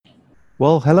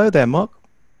Well, hello there, Mark.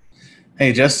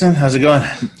 Hey Justin, how's it going?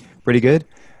 Pretty good.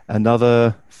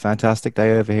 Another fantastic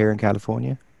day over here in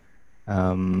California.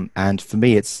 And for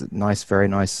me, it's nice, very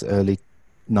nice, early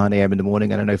 9 a.m. in the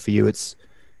morning. I don't know for you, it's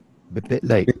a bit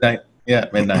late. Midnight. Yeah,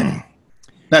 midnight.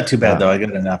 Not too bad Yeah. though. I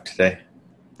got a nap today.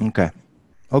 Okay.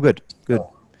 Oh, good. Good.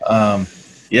 Oh. Um,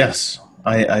 yes,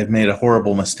 I've made a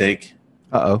horrible mistake.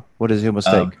 Uh-oh. What is your Um,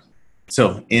 mistake?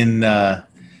 so in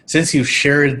since you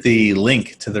shared the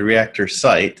link to the Reactor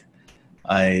site,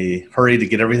 I hurried to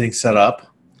get everything set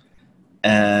up,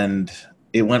 and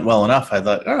it went well enough. I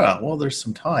thought, oh well, there's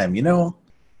some time.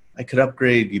 I could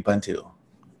upgrade Ubuntu.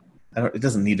 It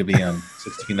doesn't need to be on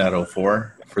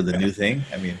 16.04 for the new thing.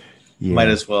 I mean, might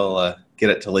Yeah. as well get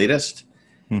it to latest.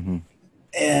 Hmm.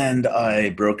 And I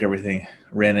broke everything.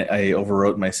 I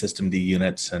overwrote my systemd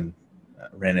units and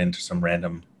ran into some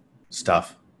random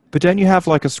stuff. But don't you have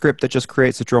like a script that just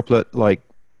creates a droplet like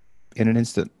in an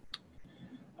instant?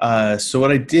 So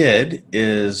what I did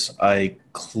is I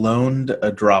cloned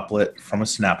a droplet from a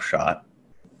snapshot,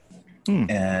 Hmm.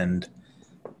 and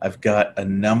I've got a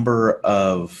number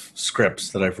of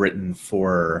scripts that I've written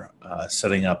for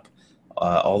setting up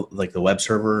all like the web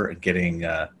server and getting.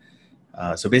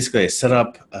 So basically, I set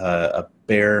up a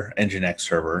bare Nginx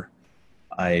server.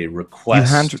 I You hand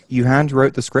request, you hand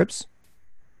wrote the scripts?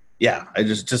 yeah, I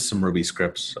just some Ruby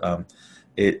scripts.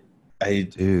 It I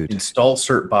Dude. install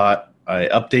certbot. I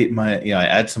update I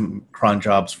add some cron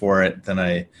jobs for it. Then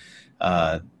I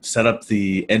set up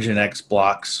the Nginx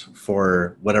blocks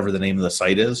for whatever the name of the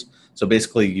site is. So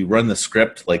basically, you run the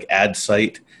script like add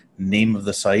site, name of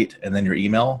the site, and then your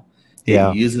email. It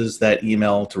Yeah. uses that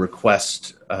email to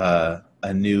request a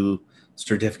new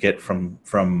certificate from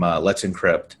Let's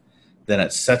Encrypt. Then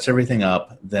it sets everything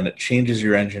up. Then it changes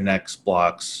your Nginx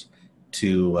blocks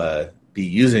to be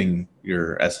using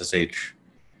your SSH,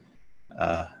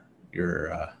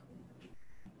 your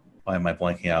why am I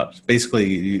blanking out? Basically,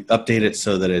 you update it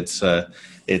so that it's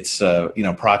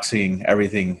proxying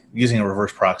everything using a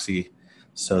reverse proxy,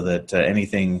 so that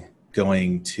anything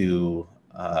going to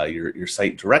your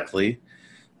site directly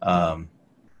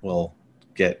will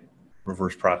get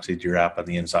reverse proxied to your app on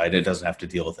the inside. It doesn't have to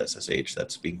deal with SSH.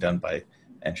 That's being done by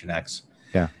Nginx,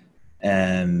 Yeah.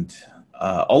 and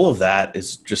all of that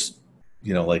is just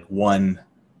like one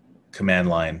command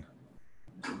line.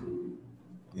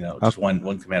 Just one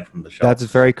command from the That's shell.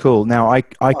 very cool. Now, I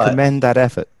But commend that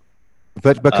effort.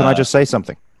 But can I uh, just say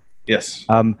something? yes,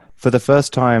 For the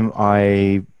first time,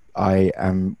 I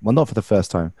am well, not for the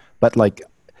first time, but like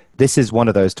this is one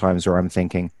of those times where I'm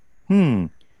thinking,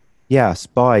 yeah,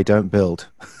 spy, don't build,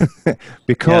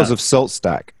 because yeah, of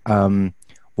SaltStack.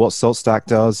 What SaltStack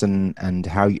does and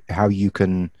how you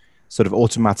can sort of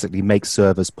automatically make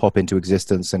servers pop into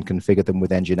existence and configure them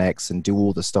with Nginx and do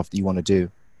all the stuff that you want to do.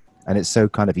 And it's so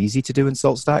kind of easy to do in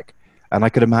SaltStack. And I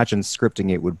could imagine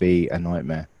scripting it would be a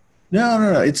nightmare.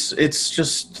 no. It's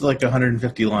just like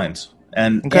 150 lines,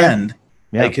 and Okay. and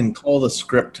I Yeah. can call the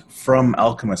script from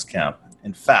Alchemist Camp.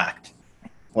 In fact,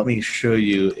 let me show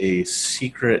you a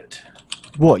secret.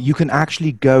 What, you can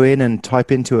actually go in and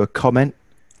type into a comment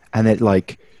and it's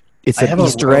I an have a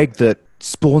Easter route. egg that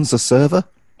spawns a server?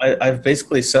 I've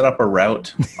basically set up a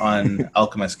route on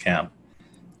Alchemist Camp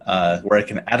where I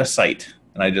can add a site,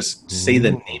 and I just say the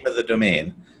Ooh. name of the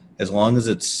domain, as long as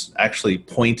it's actually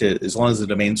pointed, as long as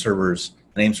the name servers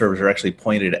are actually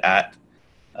pointed at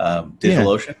Yeah.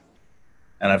 DigitalOcean,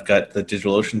 and I've got the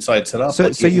DigitalOcean site set up. So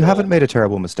Like so it you haven't will, made a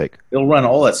terrible mistake. it'll run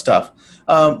all that stuff.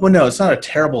 Well, no, it's not a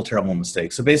terrible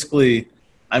mistake. So basically,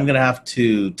 I'm going to have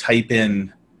to type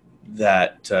in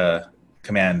that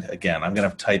command again. I'm going to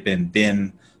have to type in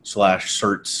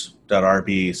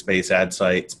bin/certs.rb space add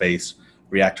site space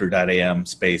reactor.am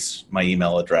space my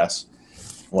email address.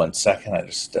 1 second, I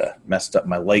just messed up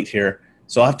my light here.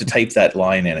 So I'll have to type that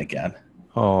line in again.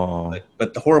 Oh.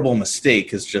 But the horrible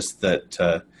mistake is just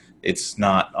that it's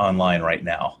not online right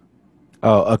now.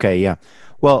 Oh, okay, yeah.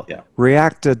 Well, Yeah.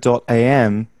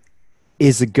 reactor.am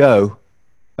is a go,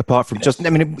 apart from just, Yes. I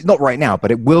mean, not right now,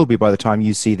 but it will be by the time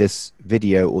you see this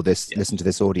video or this listen Yes. to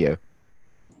this audio.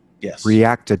 Yes.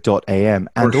 Reactor.am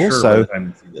For and sure by the also time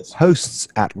you see this. hosts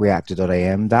at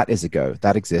reactor.am. That is a go.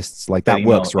 That exists. Like That that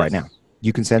email, works right now. yes.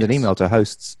 You can send an Yes. email to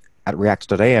hosts at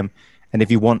reactor.am. And if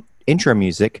you want intro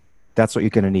music, that's what you're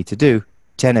going to need to do.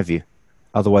 10 of you.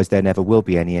 Otherwise, there never will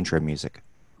be any intro music.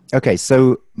 Okay,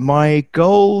 so my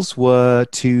goals were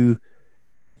to,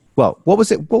 well, what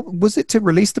was it? What was it, to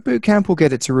release the boot camp or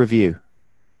get it to review?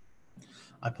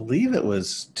 I believe it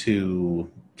was to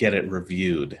get it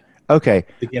reviewed, Okay,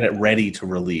 to get it ready to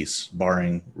release,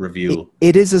 barring it, review.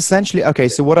 it is essentially okay.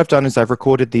 So what I've done is I've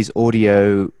recorded these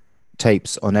audio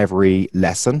tapes on every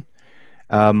lesson.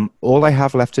 All I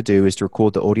have left to do is to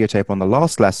record the audio tape on the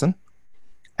last lesson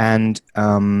and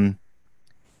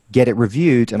get it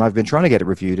reviewed. And I've been trying to get it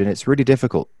reviewed, and it's really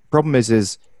difficult. Problem is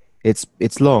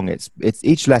it's long. It's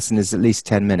each lesson is at least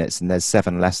 10 minutes, and there's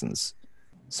 7 lessons,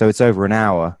 so it's over an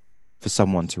hour for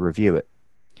someone to review it.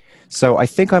 So I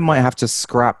think I might have to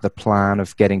scrap the plan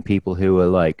of getting people who are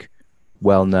like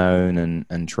well known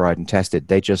and tried and tested.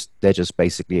 They're just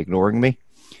basically ignoring me.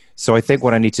 So I think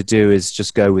what I need to do is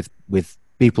just go with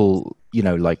people, you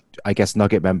know, like I guess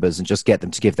Nugget members, and just get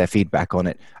them to give their feedback on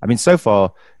it. I mean, so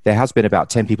far there has been about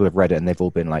 10 people who've read it, and they've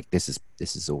all been like, "This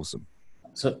is awesome."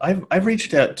 So I've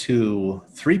reached out to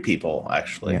 3 people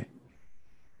actually. Yeah.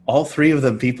 All 3 of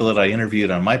them people that I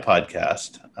interviewed on my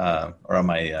podcast or on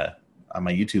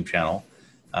my YouTube channel.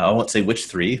 I won't say which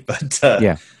 3, but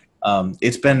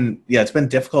it's been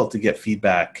difficult to get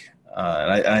feedback,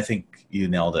 and I think you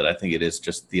nailed it. I think it is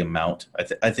just the amount.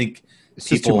 I think It's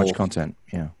just too much content.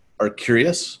 Yeah. are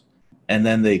curious, and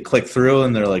then they click through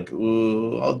and they're like,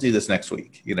 "Ooh, I'll do this next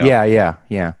week." You know?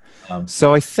 Yeah.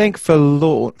 So I think for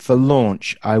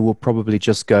launch, I will probably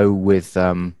just go with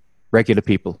regular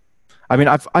people. I mean,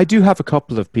 I do have a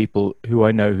couple of people who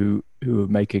I know who are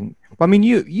making. I mean,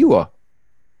 you're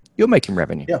making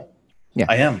revenue. Yeah.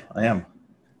 I am.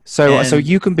 So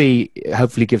you can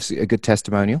hopefully give a good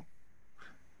testimonial.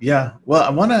 Yeah. Well,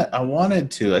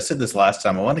 I said this last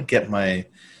time, I want to get my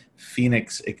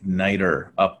Phoenix Igniter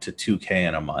up to 2K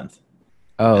in a month.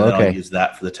 Oh, and then okay. I'll use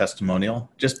that for the testimonial,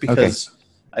 just because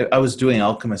I was doing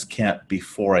Alchemist Camp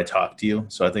before I talked to you.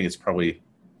 So I think it's probably,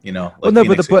 you know, like well, no,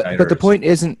 but the point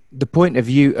isn't, the point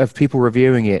of people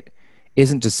reviewing it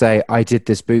isn't to say I did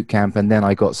this boot camp and then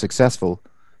I got successful.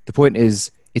 The point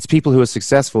is, it's people who are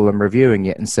successful and reviewing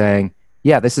it and saying,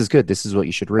 yeah, this is good. This is what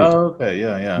you should read. Oh, okay.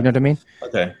 Yeah. You know what I mean?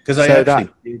 Okay. Because I actually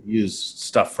did use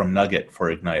stuff from Nugget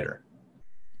for Igniter.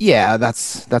 Yeah,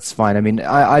 that's fine. I mean,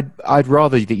 I'd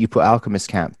rather that you put Alchemist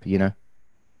Camp, you know,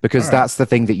 because that's the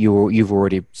thing that you've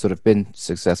already sort of been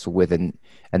successful with, and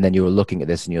then you're looking at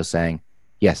this and you're saying,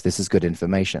 yes, this is good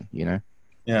information, you know?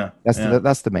 Yeah.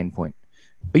 That's the main point.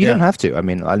 But you don't have to. I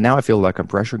mean, now I feel like I'm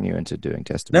pressuring you into doing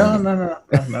testimonial. No.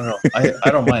 I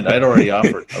don't mind. I'd already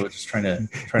offered. I was just trying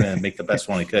to make the best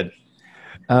one I could.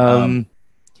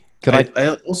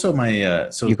 I also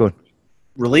you go.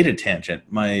 Related tangent.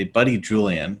 My buddy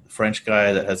Julian, French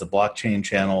guy that has a blockchain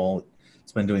channel,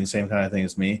 has been doing the same kind of thing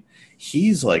as me.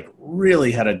 He's like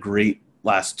really had a great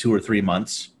last 2 or 3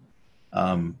 months.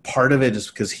 Part of it is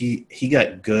because he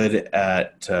got good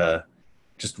at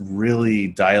just really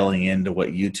dialing into what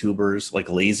YouTubers, like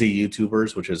lazy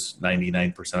YouTubers, which is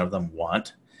 99% of them,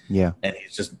 want. Yeah. And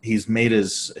he's made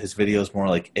his videos more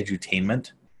like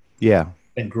edutainment. Yeah.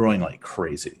 And growing like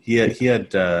crazy. He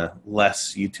had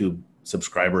less YouTube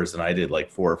subscribers than I did like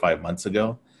 4 or 5 months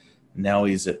ago. Now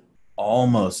he's at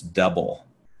almost double.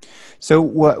 So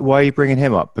why are you bringing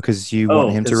him up? Because you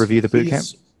want him to review the boot camp?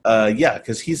 Yeah,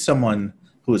 because he's someone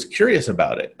who was curious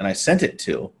about it, and I sent it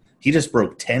to. He just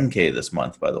broke 10K this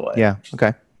month, by the way. Yeah.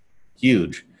 Okay.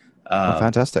 Huge.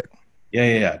 Fantastic.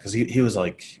 Yeah. Because he was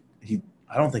like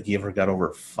I don't think he ever got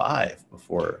over 5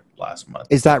 before last month.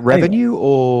 Is that revenue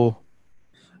or?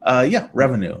 Yeah,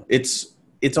 revenue.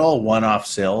 It's all one-off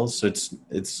sales, so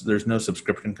it's there's no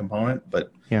subscription component,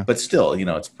 but still, you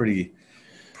know, it's pretty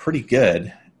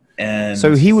good. And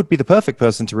so he would be the perfect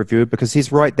person to review it because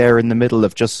he's right there in the middle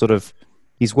of just sort of,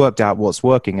 he's worked out what's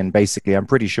working, and basically I'm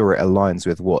pretty sure it aligns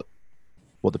with what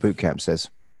the boot camp says.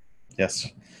 Yes.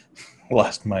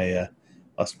 Lost my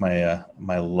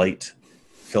light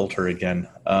filter again.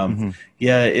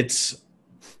 Yeah, it's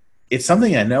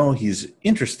something I know he's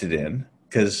interested in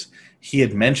because he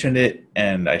had mentioned it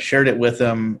and I shared it with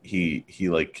him. He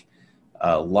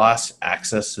lost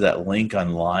access to that link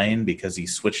online because he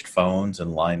switched phones,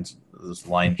 and those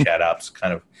line chat apps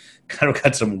kind of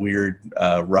got some weird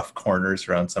rough corners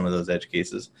around some of those edge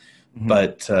cases.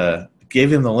 But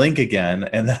gave him the link again,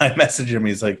 and then I messaged him.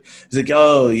 He's like,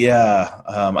 oh yeah,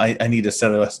 I need to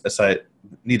set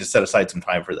aside some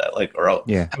time for that, like, or I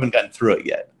haven't gotten through it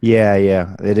yet. Yeah,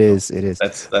 it is.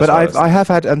 That's but I have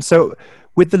had, and so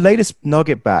with the latest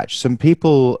Nugget batch, some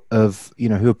people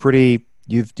who are pretty.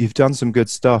 You've done some good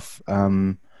stuff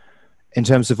in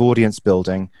terms of audience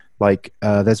building. Like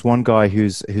there's one guy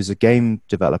who's a game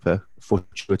developer,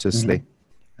 fortuitously,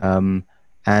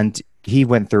 and he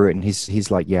went through it, and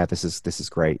he's like, yeah, this is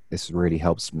great. This really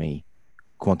helps me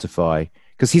quantify,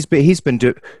 because he's been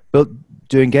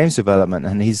doing games development,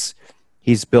 and he's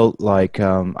built like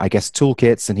I guess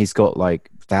toolkits, and he's got like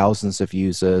thousands of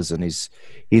users, and he's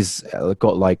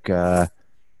got like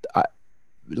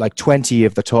like 20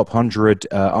 of the top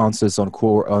 100 answers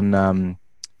on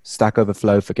Stack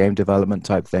Overflow for game development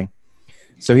type thing.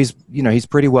 So he's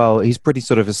pretty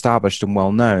sort of established and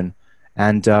well known.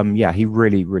 And yeah, he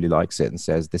really, really likes it and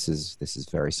says this is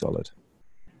very solid.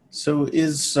 So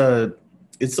is the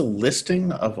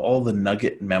listing of all the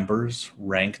Nugget members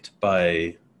ranked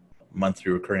by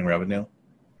monthly recurring revenue?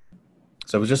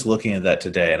 So I was just looking at that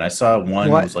today, and I saw one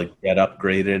was like get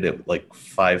upgraded at like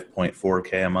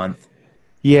 5.4K a month.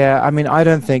 Yeah, I mean, I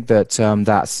don't think that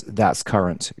that's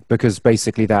current, because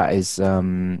basically that is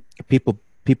people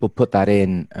put that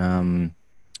in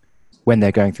when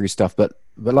they're going through stuff. But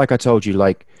like I told you,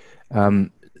 like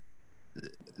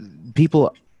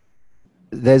people,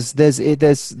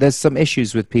 there's some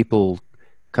issues with people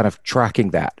kind of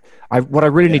tracking that. What I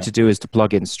really need to do is to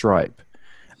plug in Stripe.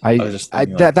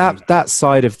 That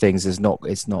side of things is not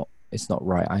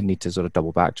right. I need to sort of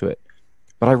double back to it,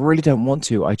 but I really don't want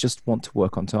to. I just want to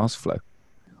work on TaskFlow,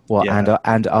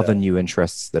 and other new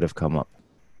interests that have come up.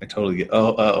 I totally get.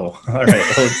 Oh, all right.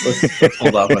 Let's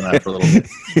hold off on that for a little bit.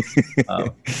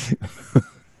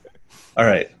 All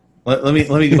right. Let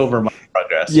me go over my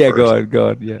progress. Yeah, first. Go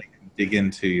on. Yeah. Dig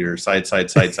into your side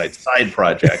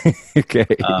project. Okay.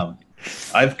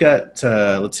 I've got.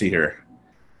 Let's see here.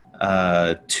 2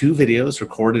 videos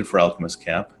recorded for Alchemist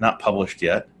Camp, not published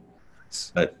yet,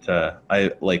 but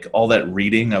I like all that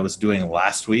reading I was doing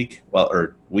last week.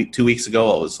 2 weeks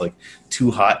ago, it was like too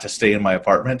hot to stay in my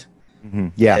apartment. Mm-hmm.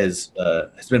 Yeah, has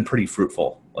been pretty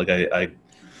fruitful. Like I've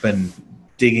been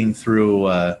digging through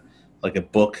like a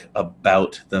book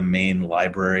about the main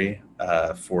library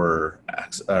for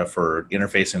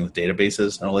interfacing with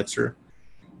databases in Elixir.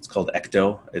 It's called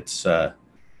Ecto. It's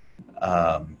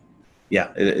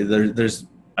there's.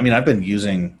 I mean, I've been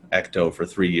using Ecto for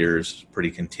 3 years pretty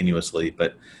continuously,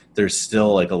 but there's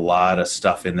still like a lot of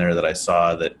stuff in there that I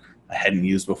saw that I hadn't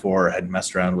used before, hadn't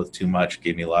messed around with too much,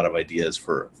 gave me a lot of ideas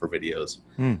for videos.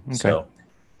 Okay. So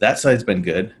that side's been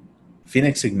good.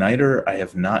 Phoenix Igniter, I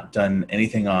have not done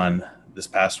anything on this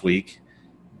past week,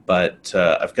 but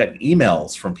I've gotten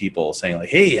emails from people saying like,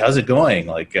 "Hey, how's it going?"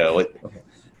 Like,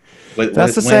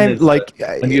 that's the same. Like,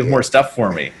 when do you have more stuff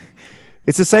for me?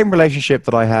 It's the same relationship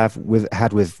that I had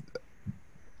with,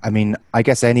 I mean, I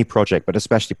guess any project, but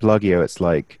especially Plugio. It's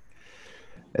like,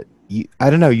 I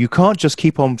don't know. You can't just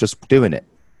keep on just doing it.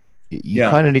 You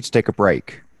kind of need to take a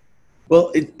break.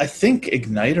 Well, I think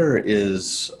Igniter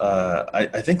is.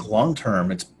 I think long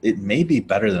term, it may be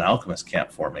better than Alchemist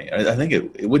Camp for me. I think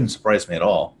it wouldn't surprise me at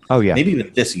all. Oh yeah. Maybe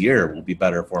even this year will be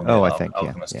better for me. Oh, than I think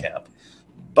Alchemist Camp.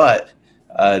 But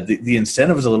the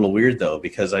incentive is a little weird though,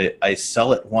 because I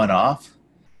sell it one off,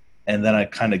 and then I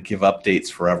kind of give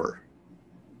updates forever.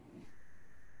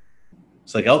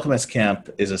 It's like Alchemist Camp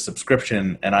is a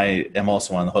subscription, and I am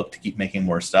also on the hook to keep making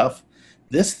more stuff.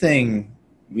 This thing,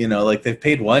 like they've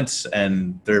paid once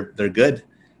and they're good,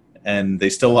 and they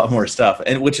still want more stuff.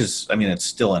 And which is, I mean, it's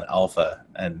still an alpha.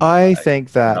 And I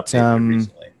think that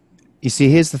you see,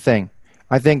 here's the thing.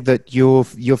 I think that your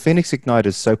Phoenix Igniter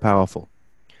is so powerful,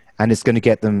 and it's going to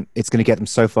get them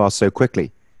so far so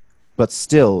quickly. But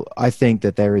still, I think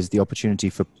that there is the opportunity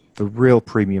for real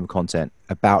premium content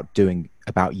about using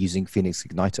Phoenix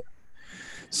Igniter.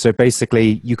 So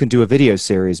basically, you can do a video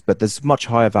series, but there's much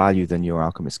higher value than your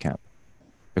Alchemist Camp,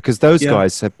 because those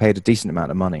guys have paid a decent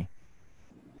amount of money.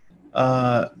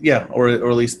 Or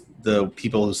at least the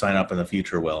people who sign up in the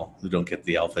future will, who don't get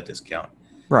the alpha discount.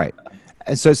 Right.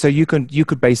 And so you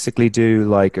could basically do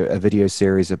like a video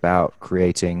series about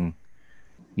creating,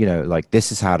 like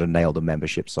this is how to nail the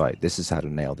membership site. This is how to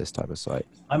nail this type of site.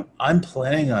 I'm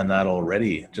planning on that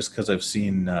already, just because I've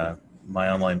seen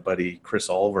my online buddy Chris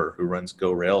Oliver, who runs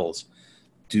Go Rails,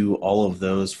 do all of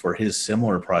those for his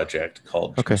similar project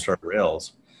called Jumpstart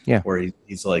Rails. Yeah, where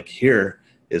he's like, here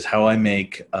is how I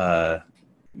make like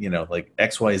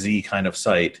XYZ kind of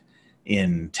site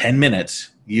in 10 minutes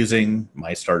using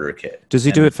my starter kit. Does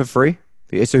he do it for free?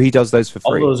 So he does those for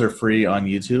free? All those are free on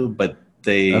YouTube, but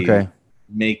they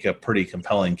make a pretty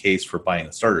compelling case for buying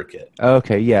the starter kit.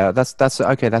 Okay, yeah, that's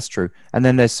okay, that's true. And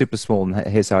then there's super small, and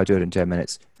here's how I do it in 10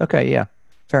 minutes. Okay, yeah,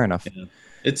 fair enough. Yeah.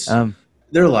 It's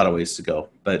there are a lot of ways to go,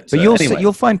 but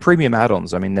you'll find premium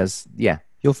add-ons. I mean,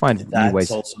 you'll find new ways.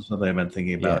 That's also something I've been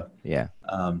thinking about. Yeah.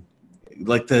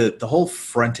 Like the whole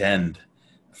front end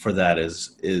for that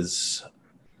is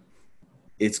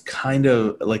it's kind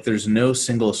of like there's no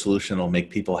single solution that'll make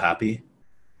people happy,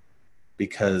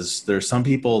 because there's some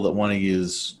people that want to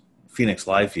use Phoenix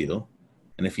Live View,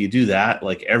 and if you do that,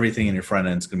 like everything in your front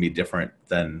end is going to be different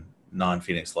than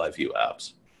non-Phoenix Live View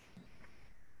apps.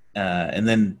 And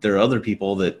then there are other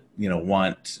people that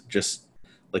want just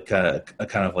like a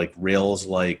kind of like Rails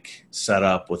like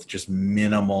setup with just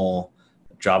minimal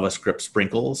JavaScript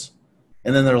sprinkles.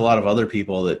 And then there are a lot of other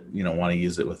people that, you know, want to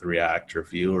use it with React or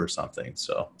Vue or something.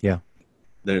 So Yeah.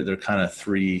 they're kind of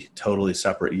three totally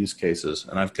separate use cases.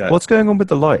 And I've got What's going on with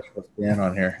the light? Dan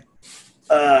on here.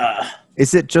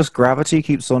 Is it just gravity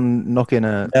keeps on knocking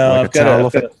No, like I've got towel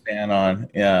off a it? fan on.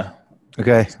 Yeah,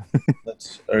 Okay.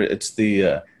 it's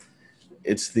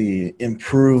the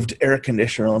improved air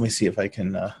conditioner. Let me see if I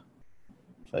can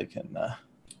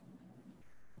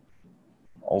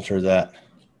alter that.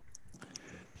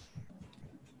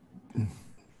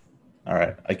 All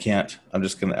right, I can't. I'm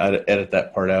just gonna edit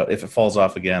that part out. If it falls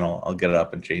off again, I'll get it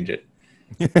up and change it.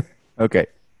 Okay.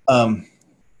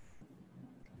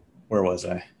 Where was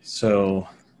I? So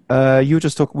You were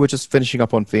just we're just finishing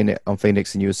up on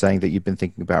Phoenix, and you were saying that you've been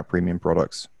thinking about premium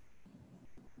products.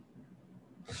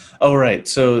 oh right.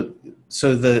 So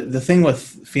the thing with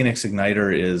Phoenix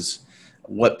Igniter is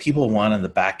what people want on the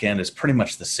back end is pretty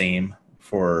much the same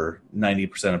for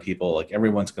 90% of people. Like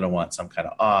everyone's going to want some kind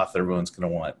of auth. Everyone's going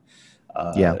to want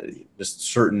just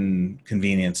certain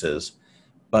conveniences.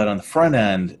 But on the front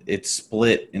end, it's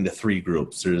split into three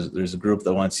groups. There's a group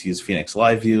that wants to use Phoenix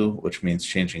Live View, which means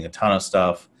changing a ton of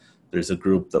stuff. There's a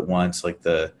group that wants like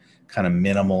the kind of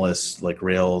minimalist, like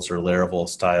Rails or Laravel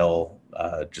style,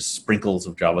 just sprinkles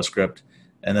of JavaScript.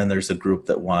 And then there's a group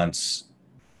that wants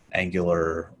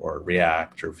Angular or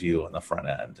React or Vue on the front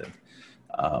end.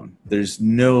 And there's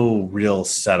no real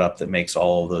setup that makes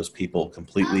all of those people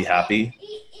completely happy.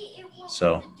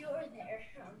 So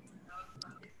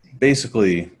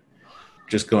basically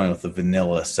just going with the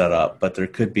vanilla setup, but there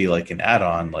could be like an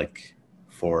add-on like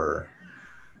for,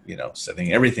 you know,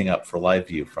 setting everything up for live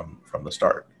view from the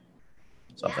start,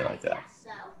 something like that.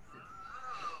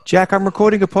 Jack, I'm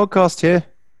recording a podcast here.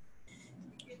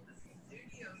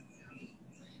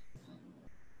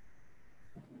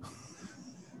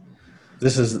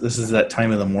 This is that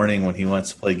time of the morning when he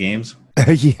wants to play games.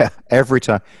 Yeah, every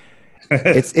time.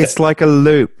 It's like a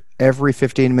loop. Every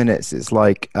 15 minutes, it's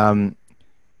like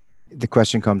the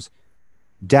question comes,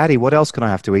 Daddy, what else can I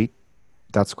have to eat?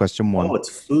 That's question one. Oh, it's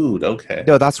food. Okay.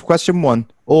 No, that's question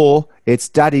one. Or it's,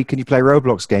 Daddy, can you play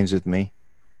Roblox games with me?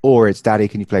 Or it's, Daddy,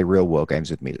 can you play real world games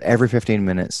with me? Every 15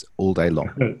 minutes, all day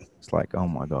long. It's like, oh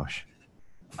my gosh.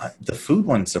 The food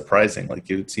one's surprising. Like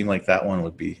it would seem like that one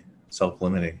would be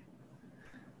self-limiting.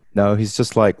 No, he's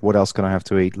just like, what else can I have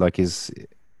to eat? Like I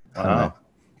don't know.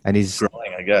 And he's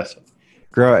growing, I guess.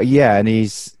 Yeah, and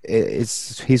he's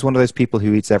one of those people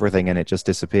who eats everything and it just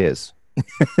disappears.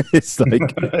 It's like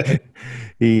I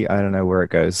don't know where it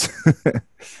goes.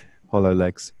 Hollow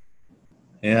legs.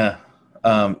 Yeah.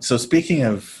 So speaking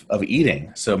of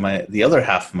eating, so the other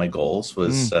half of my goals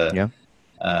was the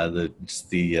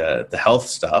health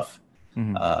stuff.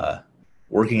 Mm-hmm.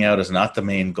 Working out is not the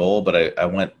main goal, but I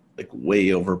went like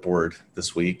way overboard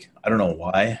this week. I don't know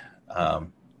why,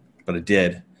 but I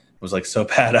did. It was like so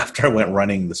bad after I went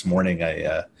running this morning.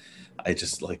 I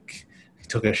just like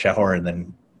took a shower and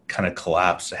then kind of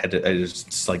collapsed. I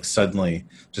just like suddenly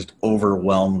just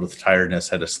overwhelmed with tiredness.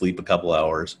 Had to sleep a couple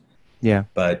hours. Yeah.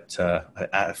 But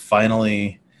I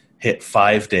finally hit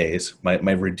 5 days. My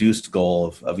reduced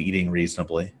goal of eating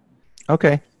reasonably.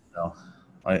 Okay. So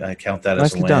I count that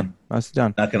as a win. Nicely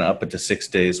done. Not going to up it to 6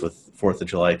 days with 4th of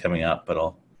July coming up, but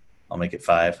I'll make it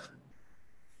 5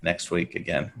 next week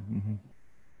again. Mm-hmm.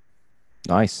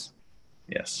 Nice.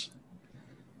 Yes.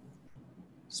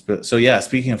 So yeah,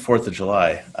 speaking of 4th of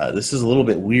July, this is a little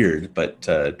bit weird, but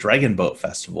Dragon Boat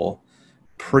Festival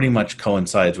pretty much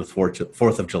coincides with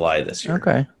 4th of July this year.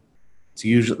 Okay. It's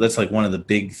usually, that's like one of the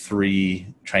big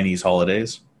 3 Chinese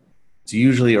holidays. It's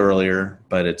usually earlier,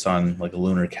 but it's on like a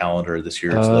lunar calendar. This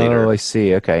year it's later. Oh, I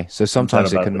see. Okay. So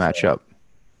sometimes it can match up.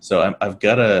 So I've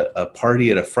got a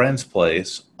party at a friend's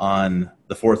place on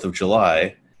the 4th of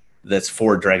July that's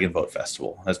for Dragon Boat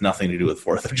Festival. It has nothing to do with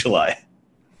 4th of July.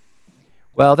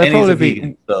 Well, there'll probably be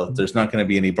vegan, so there's not going to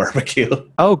be any barbecue.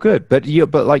 Oh, good. But you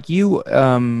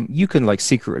can like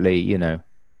secretly, you know,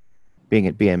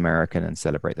 be American and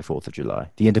celebrate the 4th of July,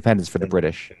 the independence for the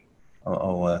British.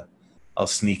 I'll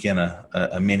sneak in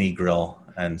a mini grill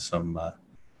and some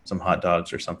hot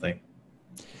dogs or something.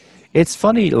 It's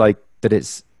funny, like that.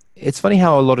 It's funny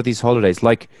how a lot of these holidays,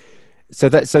 like, so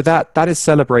that is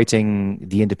celebrating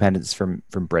the independence from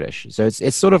British. So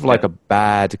it's sort of like a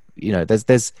bad, you know,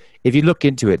 there's if you look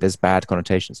into it, there's bad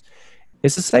connotations.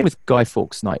 It's the same with Guy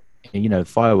Fawkes Night, you know,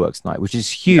 fireworks night, which is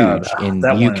huge in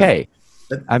the UK.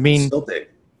 I mean, so big.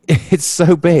 It's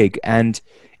so big, and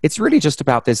it's really just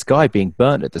about this guy being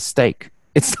burnt at the stake.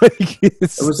 It's like It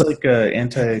it's was like a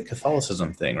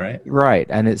anti-Catholicism thing, right? right,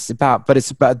 and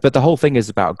but the whole thing is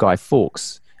about Guy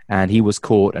Fawkes, and he was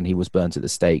caught and he was burned at the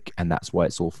stake, and that's why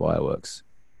it's all fireworks.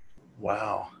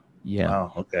 Wow. Yeah.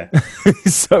 Wow. Okay.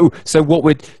 So what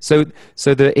would so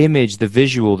the image, the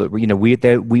visual that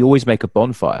we always make a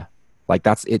bonfire, like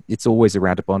that's it. It's always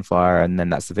around a bonfire, and then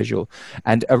that's the visual,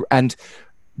 and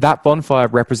that bonfire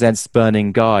represents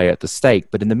burning Guy at the stake.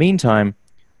 But in the meantime,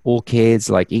 all kids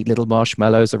like eat little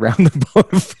marshmallows around the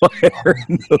bonfire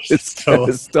and all this kind So,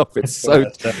 of stuff. so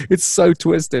messed up. It's so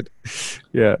twisted.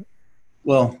 Yeah.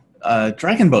 Well,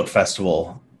 Dragon Boat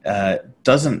Festival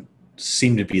doesn't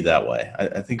seem to be that way.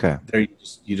 I think Okay. there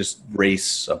you just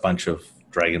race a bunch of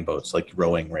dragon boats, like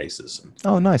rowing races, and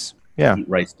Oh, nice. Yeah. eat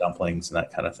rice dumplings and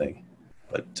that kind of thing.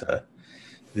 But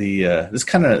the this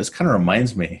kind of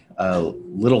reminds me a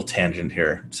little tangent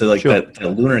here. So like Sure. that the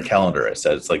lunar calendar, I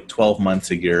said it's like 12 months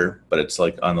a year, but it's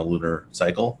like on the lunar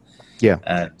cycle. Yeah.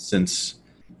 And since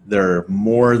there are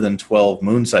more than 12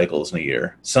 moon cycles in a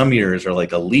year, some years are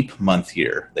like a leap month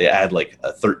year. They add like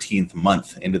a 13th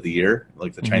month into the year,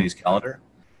 like the Chinese calendar.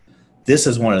 This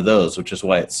is one of those, which is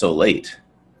why it's so late.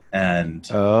 And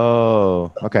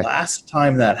Oh, okay. last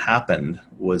time that happened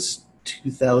was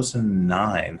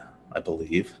 2009, I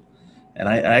believe. And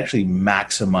I actually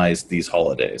maximized these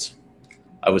holidays.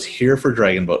 I was here for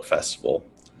Dragon Boat Festival,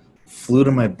 flew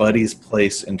to my buddy's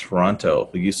place in Toronto,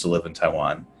 who used to live in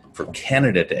Taiwan, for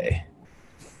Canada Day.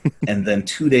 And then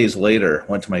 2 days later,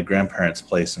 went to my grandparents'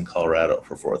 place in Colorado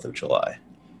for 4th of July.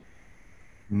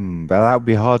 But that would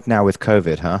be hard now with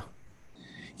COVID, huh?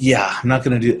 Yeah, I'm not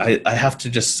going to do. I have to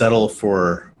just settle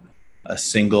for a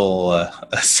single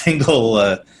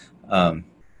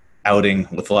outing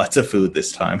with lots of food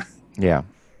this time. Yeah.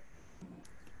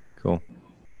 Cool.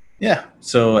 Yeah.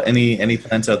 So any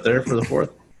plans out there for the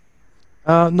 4th?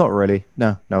 Not really.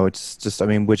 No, no. It's just. I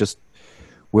mean,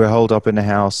 we're holed up in the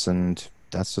house, and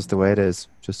that's just the way it is.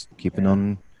 Just keeping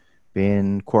on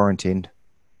being quarantined.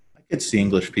 I could see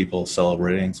English people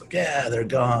celebrating. It's like, yeah, they're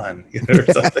gone, or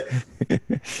something.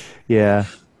 Yeah.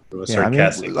 It was Yeah. I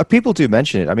sarcastic. mean, people do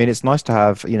mention it. I mean, it's nice to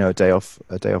have a day off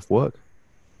work.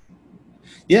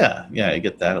 Yeah, I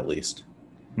get that at least.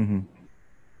 Hmm.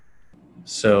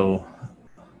 So,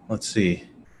 let's see.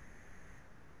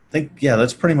 I think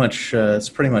that's pretty much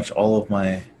all of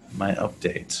my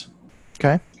updates.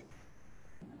 Okay.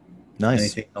 Nice.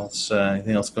 Anything else?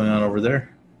 Anything else going on over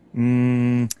there?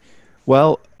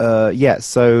 Well, yeah.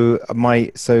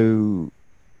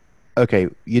 Okay.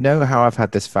 You know how I've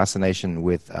had this fascination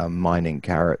with mining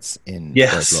carrots in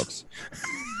Yes. Roblox,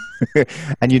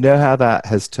 and you know how that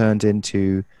has turned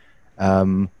into a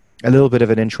little bit of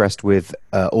an interest with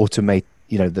automate.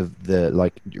 The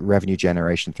like revenue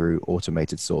generation through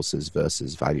automated sources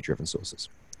versus value-driven sources.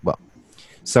 Well,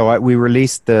 so we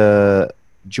released the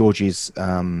Georgie's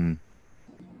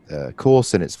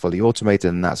course, and it's fully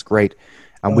automated, and that's great.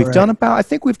 And I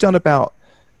think we've done about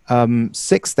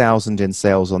 6,000 in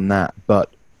sales on that,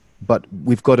 but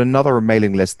we've got another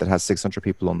mailing list that has 600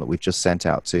 people on that we've just sent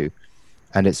out to,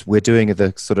 and we're doing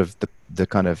the sort of the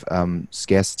kind of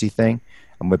scarcity thing,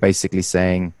 and we're basically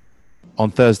saying on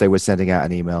Thursday we're sending out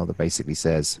an email that basically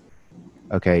says,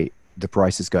 okay, the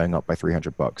price is going up by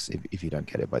 $300 if you don't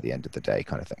get it by the end of the day,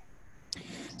 kind of thing.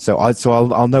 So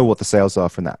I'll know what the sales are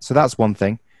from that. So that's one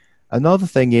thing. Another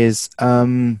thing is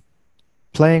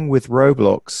playing with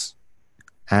Roblox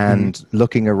and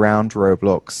looking around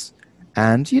Roblox,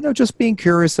 and just being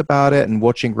curious about it and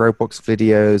watching Roblox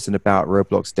videos and about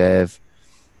Roblox dev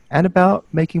and about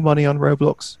making money on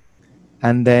Roblox,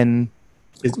 and then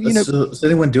Is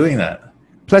anyone doing that?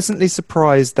 pleasantly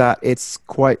surprised that it's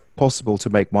quite possible to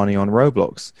make money on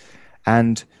Roblox.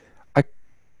 And I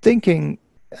thinking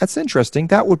that's interesting.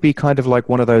 That would be kind of like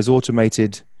one of those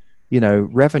automated,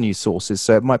 revenue sources.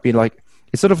 So it might be like,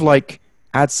 it's sort of like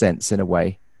AdSense in a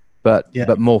way, but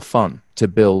more fun to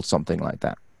build something like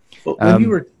that. Well,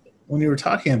 when you were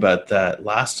talking about that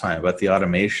last time about the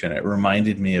automation, it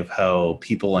reminded me of how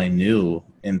people I knew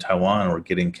in Taiwan were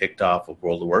getting kicked off of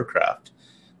World of Warcraft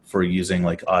for using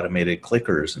like automated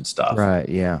clickers and stuff. Right.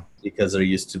 Yeah. Because there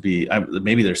used to be,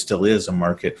 maybe there still is a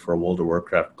market for World of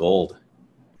Warcraft Gold.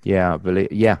 Yeah.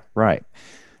 Yeah. Right.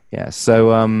 Yeah.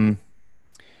 So,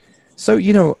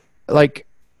 like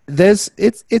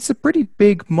it's a pretty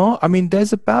big I mean,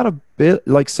 there's about a bit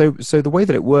like, so the way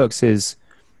that it works is,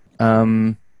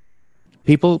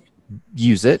 people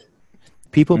use it,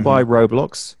 people buy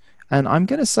Roblox, and I'm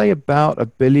going to say about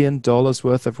 $1 billion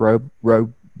worth of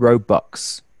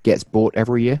Robux gets bought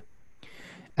every year.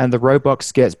 And the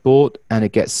Robux gets bought and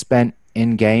it gets spent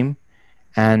in game.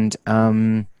 And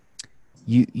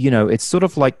it's sort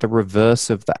of like the reverse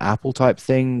of the Apple type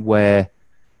thing where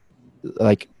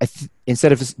like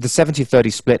instead of the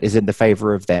 70-30 split is in the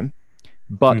favor of them,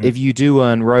 but if you do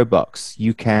earn Robux,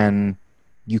 you can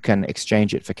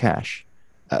exchange it for cash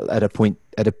at a point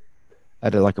at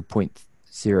like a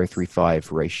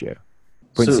 0.035 ratio.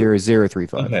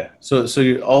 0.0035. Okay. So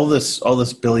all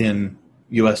this billion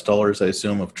US dollars, I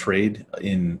assume, of trade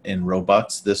in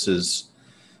Robux, this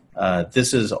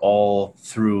is all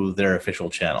through their official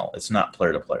channel. It's not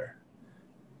player to player.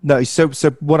 No, so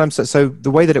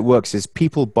the way that it works is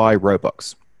people buy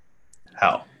Robux.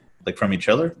 How? Like from each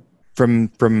other?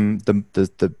 From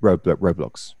the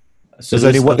Roblox. So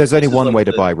There's only one way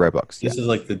to buy Robux. This is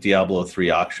like the Diablo 3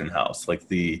 auction house. Like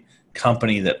the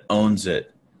company that owns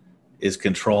it is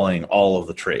controlling all of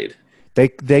the trade.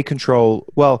 They control.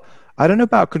 Well, I don't know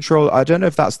about control. I don't know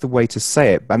if that's the way to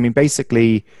say it. I mean,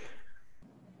 basically,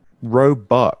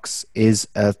 Robux is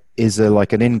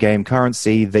like an in-game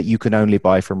currency that you can only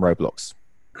buy from Roblox.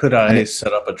 Could I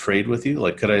set up a trade with you?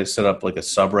 Like, could I set up like a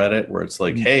subreddit where it's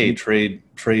like, hey, trade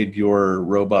your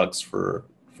Robux for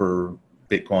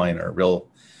Bitcoin or real?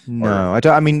 No, I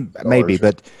don't. I mean, maybe,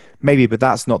 but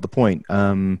that's not the point.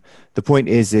 The point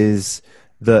is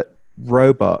that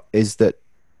that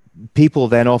people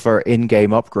then offer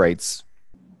in-game upgrades,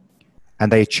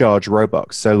 and they charge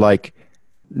Robux. So, like,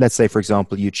 let's say, for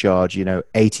example, you charge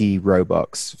 80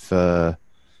 Robux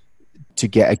to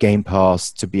get a Game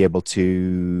Pass to be able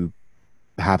to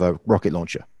have a rocket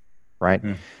launcher, right?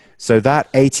 So that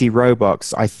 80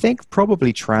 Robux, I think,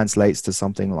 probably translates to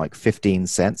something like 15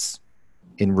 cents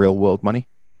in real world money,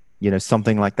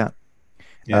 something like that.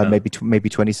 Yeah. Maybe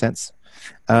 20 cents.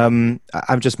 I'm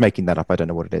just making that up. I don't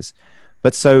know what it is.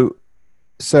 But so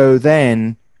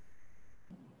then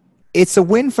it's a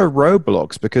win for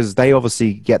Roblox because they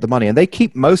obviously get the money and they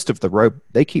keep most of They're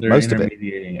most of it.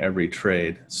 Intermediating every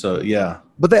trade. So yeah.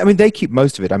 But they keep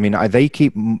most of it. I mean, they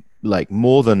keep like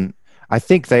more than, I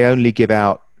think they only give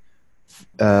out,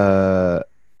 I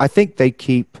think they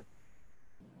keep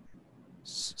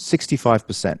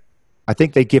 65%. I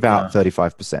think they give out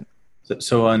 35%.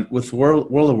 So with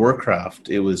World of Warcraft,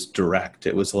 it was direct.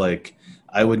 It was like,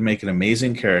 I would make an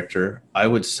amazing character. I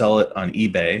would sell it on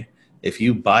eBay. If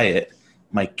you buy it,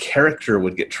 my character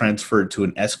would get transferred to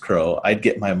an escrow. I'd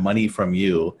get my money from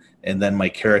you, and then my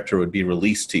character would be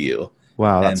released to you.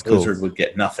 Wow, that's cool. And Blizzard would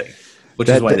get nothing, which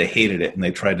is why they hated it, and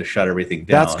they tried to shut everything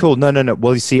down. That's cool. No.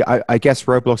 Well, you see, I guess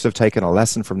Roblox have taken a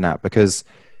lesson from that because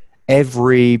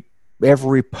every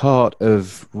part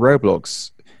of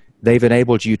Roblox, they've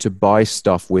enabled you to buy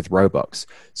stuff with Robux.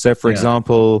 So, for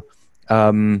example,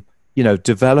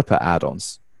 developer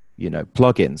add-ons,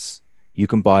 plugins, you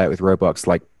can buy it with Robux,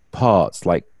 like parts,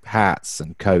 like hats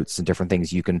and coats and different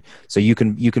things. You can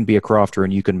be a crafter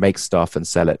and you can make stuff and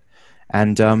sell it.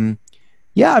 And I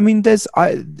mean,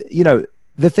 the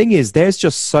thing is, there's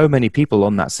just so many people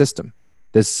on that system.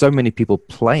 There's so many people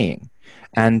playing,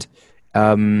 and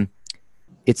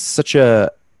it's such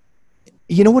a.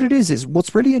 What it is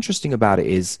what's really interesting about it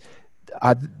is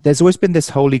there's always been this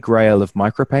holy grail of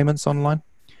micropayments online.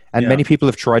 And many people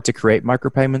have tried to create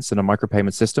micropayments in a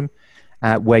micropayment system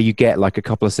where you get like a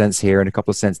couple of cents here and a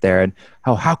couple of cents there. And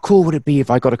how cool would it be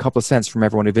if I got a couple of cents from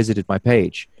everyone who visited my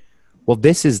page? Well,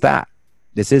 this is that.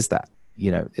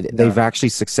 They've actually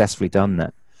successfully done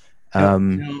that.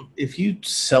 If you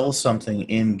sell something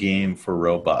in game for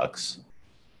Robux,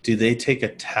 do they take a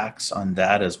tax on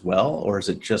that as well? Or is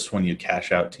it just when you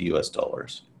cash out to US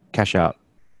dollars? Cash out.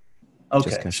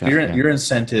 Okay, so your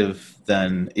incentive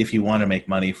then, if you want to make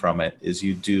money from it, is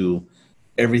you do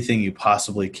everything you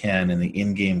possibly can in the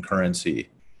in-game currency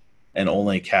and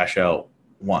only cash out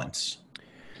once.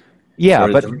 Yeah,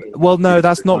 no,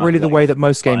 that's not really the way that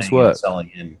most games work.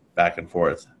 Selling in back and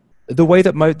forth. The way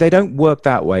that they don't work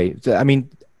that way. I mean,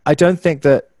 I don't think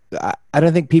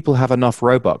people have enough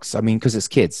Robux. I mean, because it's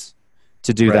kids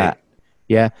to do that.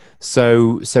 Yeah.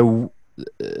 So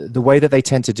the way that they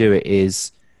tend to do it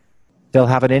is they'll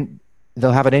have an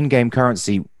in-game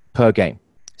currency per game.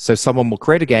 So someone will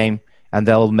create a game and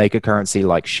they'll make a currency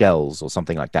like shells or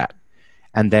something like that.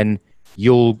 And then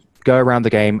you'll go around the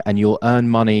game and you'll earn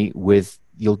money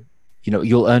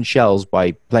you'll earn shells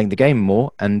by playing the game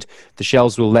more, and the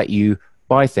shells will let you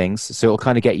buy things. So it'll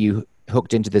kind of get you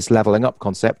hooked into this leveling up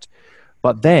concept.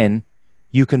 But then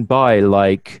you can buy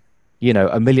like,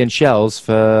 1 million shells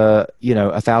for,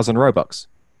 1,000 Robux.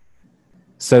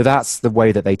 So that's the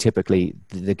way that they typically,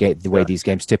 the way these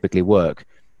games typically work,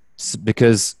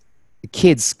 because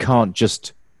kids can't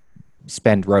just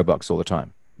spend Robux all the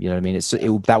time. You know what I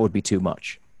mean? That would be too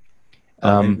much.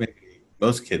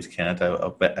 most kids can't. I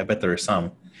bet there are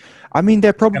some. I mean,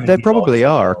 Kind of there default probably to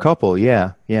are a the couple.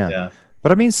 Yeah, yeah. yeah.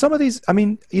 But I mean, some of these. I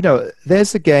mean,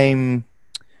 there's a game.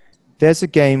 There's a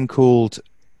game called.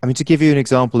 I mean, to give you an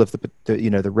example of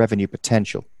the revenue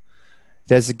potential.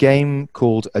 There's a game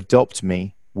called Adopt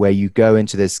Me where you go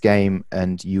into this game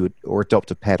and or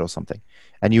adopt a pet or something,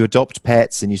 and you adopt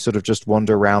pets and you sort of just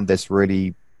wander around this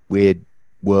really weird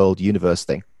world universe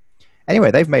thing. Anyway,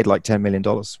 they've made like $10 million.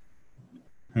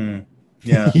 Hmm.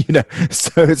 Yeah.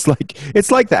 So it's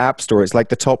like the App Store. It's like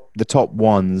the top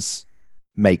ones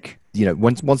make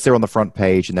once they're on the front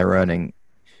page and they're earning,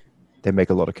 they make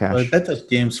a lot of Well, I cash. bet this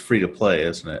game's free to play,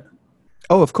 isn't it?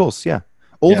 Oh, of course, yeah.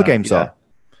 All the Yeah. games Yeah. are.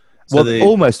 So Well, they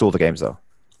almost all the games are.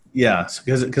 yeah,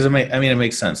 because it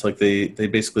makes sense. Like they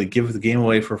basically give the game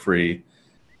away for free,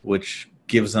 which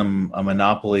gives them a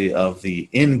monopoly of the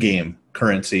in-game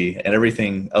currency and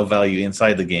everything of value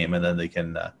inside the game, and then they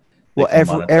Well, can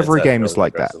every monetize every that game is fairly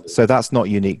like that. aggressively. So that's not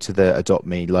unique to the Adopt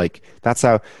Me. Like that's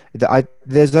how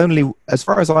there's only, as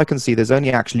far as I can see, there's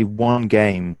only actually one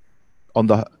game on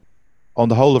the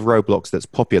whole of Roblox that's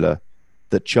popular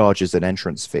that charges an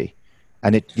entrance fee,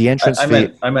 and the I, entrance I fee.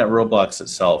 meant I meant Roblox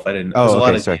itself. I didn't because Oh, a lot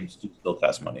okay, of sorry. games do still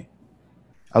cost money.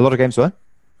 A lot of games what?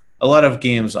 A lot of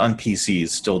games on PCs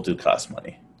still do cost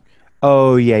money.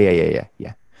 Oh, yeah, yeah, yeah, yeah,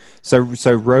 yeah. So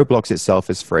Roblox itself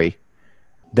is free.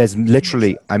 There's Makes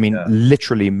literally, sense. I mean, Yeah.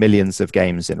 literally millions of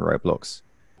games in Roblox,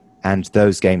 and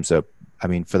those games are, I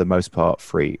mean, for the most part,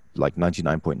 free. Like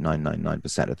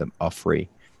 99.999% of them are free,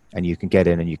 and you can get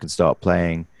in and you can start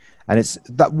playing. And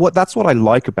that's what I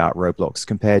like about Roblox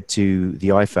compared to the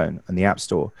iPhone and the App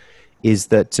Store, is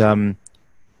that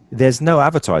there's no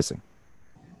advertising.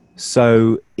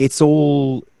 So it's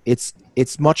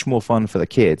much more fun for the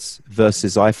kids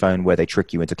versus iPhone where they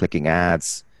trick you into clicking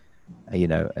ads, and Is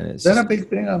it's that a just, big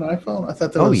thing on iPhone? I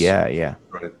thought that oh was yeah, yeah,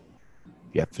 right.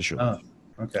 yeah, for sure. Oh,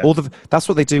 okay. That's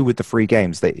what they do with the free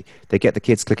games. They get the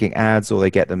kids clicking ads, or they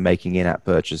get them making in-app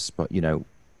purchase, but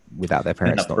without their In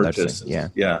parents app not noticing. purchases. Yeah.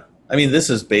 Yeah. I mean, this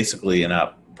is basically an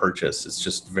app purchase. It's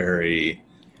just very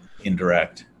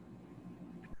indirect.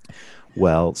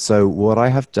 Well, so what I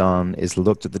have done is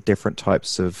looked at the different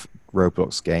types of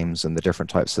Roblox games and the different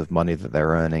types of money that they're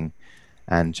earning,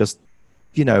 and just,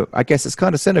 I guess it's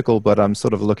kind of cynical, but I'm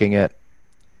sort of looking at,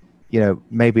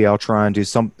 maybe I'll try and do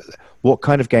what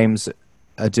kind of games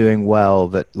are doing well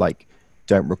that like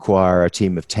don't require a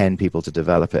team of 10 people to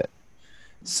develop it.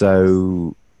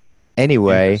 So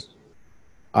anyway, Interesting.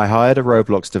 I hired a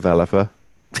Roblox developer.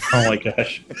 Oh my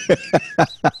gosh.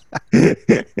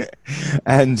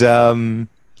 And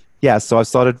yeah, so I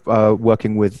started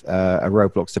working with a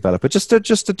Roblox developer just to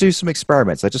do some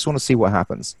experiments. I just want to see what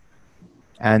happens.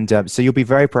 And so you'll be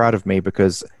very proud of me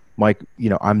because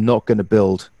I'm not going to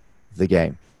build the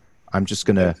game. I'm just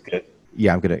going to, That's good.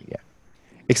 yeah, yeah.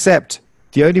 Except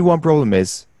the only one problem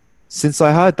is, since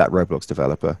I hired that Roblox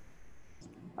developer,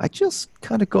 I just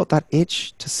kind of got that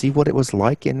itch to see what it was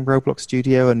like in Roblox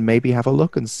Studio and maybe have a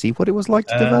look and see what it was like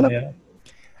to develop. Yeah.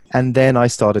 And then I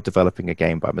started developing a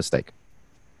game by mistake.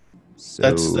 So,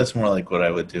 That's more like what I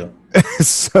would do.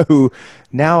 so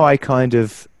now I kind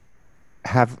of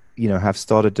have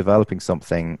started developing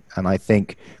something, and I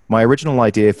think my original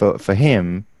idea for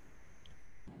him,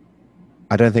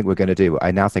 I don't think we're going to do. I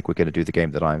now think we're going to do the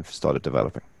game that I've started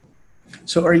developing.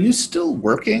 So are you still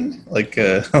working like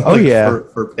Oh like yeah,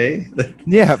 for pay?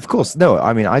 yeah, of course. No,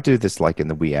 I mean I do this like in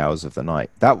the wee hours of the night.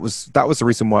 That was the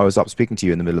reason why I was up speaking to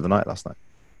you in the middle of the night last night.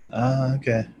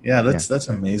 Okay. Yeah, Yeah. that's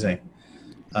amazing.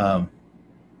 Um,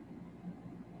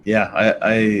 yeah,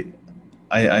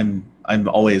 I'm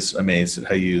always amazed at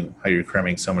how you're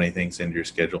cramming so many things into your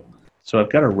schedule. So I've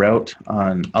got a route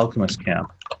on Alchemist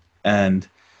Camp, and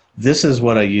this is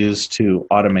what I use to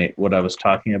automate what I was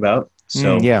talking about.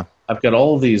 So Yeah. I've got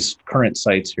all of these current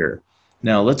sites here.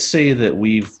 Now let's say that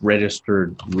we've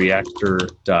registered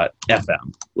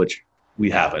reactor.fm, which we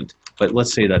haven't, but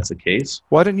let's say that's the case.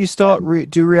 Why don't you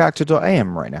do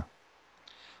reactor.am right now?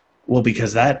 Well,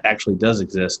 because that actually does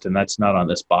exist, and that's not on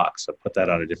this box. I put that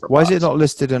on a different Why is box. it not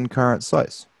listed in current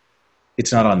sites?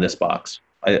 It's not on this box.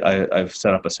 I've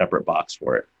set up a separate box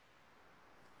for it.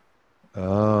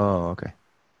 Oh, okay.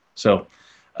 So,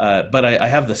 but I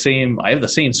have the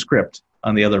same script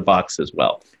on the other box as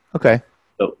well. Okay.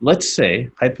 So let's say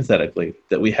hypothetically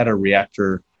that we had a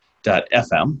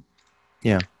reactor.fm.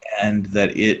 Yeah. And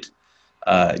that you'd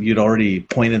already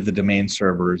pointed the domain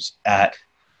servers at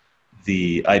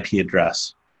the IP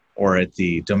address or at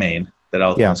the domain that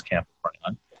Alchemist Camp is running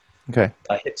on. Okay.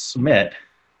 I hit submit.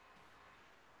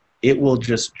 It will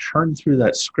just churn through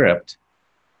that script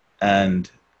and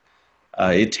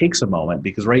It takes a moment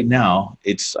because right now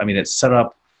it's set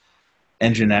up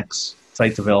Nginx,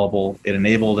 site's available. It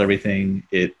enabled everything.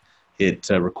 It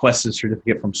requested a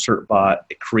certificate from Certbot.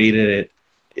 It created it.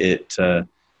 It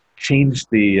changed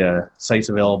the sites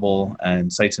available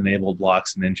and sites enabled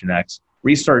blocks in Nginx.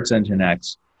 Restarts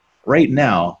Nginx. Right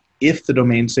now, if the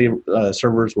domain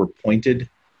servers were pointed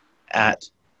at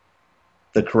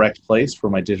the correct place for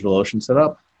my DigitalOcean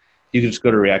setup, you could just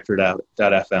go to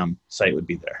reactor.fm, site would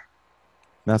be there.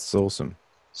 That's awesome.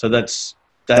 So that's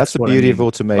the beauty of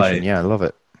automation. by Yeah, I love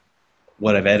it.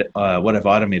 what I've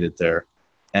automated there,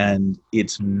 and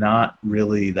it's not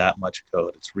really that much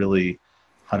code. It's really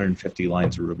 150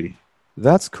 lines of Ruby.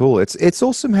 That's cool. It's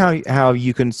awesome how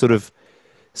you can sort of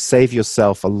save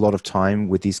yourself a lot of time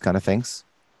with these kind of things.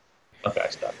 Okay, I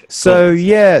stopped it. So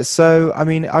yeah, so I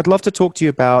mean, I'd love to talk to you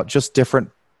about just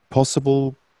different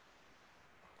possible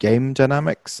game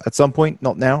dynamics at some point.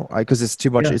 Not now, because it's too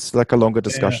much. Yeah. It's like a longer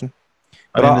discussion. Yeah.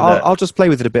 But I'll just play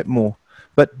with it a bit more.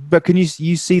 But can you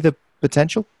see the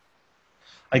potential?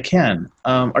 I can.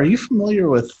 Are you familiar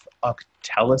with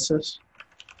Octalysis?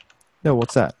 No,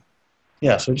 what's that?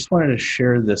 Yeah, so I just wanted to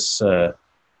share this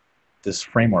this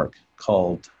framework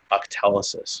called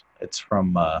Octalysis. It's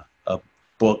from a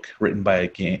book written by a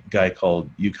guy called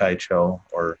Yukai Cho,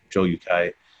 or Joe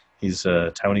Yukai. He's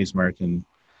a Taiwanese American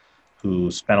who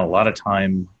spent a lot of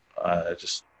time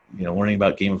just learning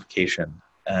about gamification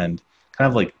and kind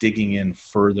of like digging in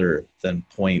further than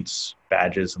points,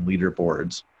 badges, and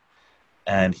leaderboards.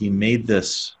 And he made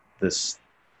this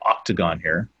octagon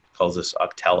here, calls this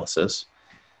Octalysis.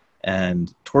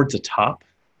 And towards the top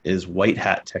is white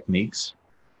hat techniques.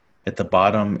 At the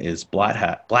bottom is black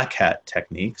hat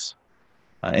techniques.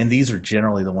 And these are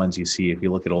generally the ones you see if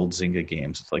you look at old Zynga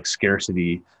games. It's like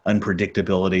scarcity,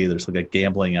 unpredictability. There's like a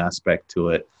gambling aspect to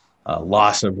it.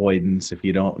 Loss avoidance. If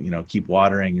you don't, keep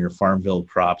watering your Farmville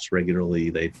crops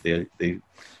regularly, they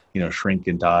shrink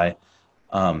and die.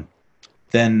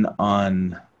 Then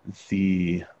on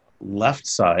the left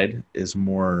side is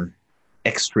more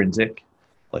extrinsic,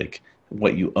 like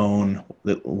what you own.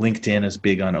 LinkedIn is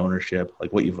big on ownership,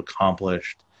 like what you've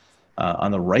accomplished.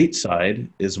 On the right side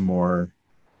is more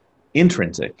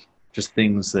intrinsic, just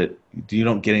things that you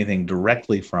don't get anything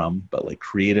directly from, but like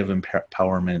creative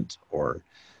empowerment or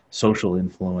social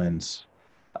influence,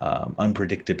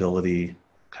 unpredictability,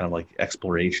 kind of like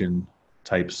exploration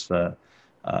types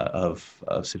of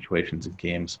situations in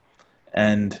games.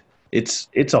 And it's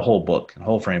a whole book, a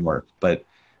whole framework, but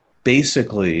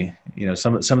basically,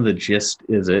 some of the gist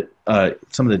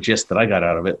some of the gist that I got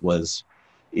out of it was,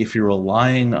 if you're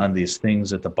relying on these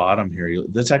things at the bottom here,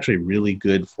 that's actually really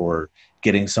good for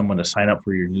getting someone to sign up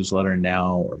for your newsletter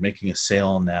now or making a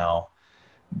sale now.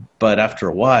 But after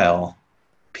a while,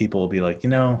 people will be like,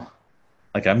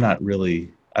 like I'm not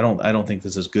really, I don't think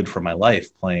this is good for my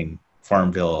life, playing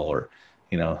Farmville or,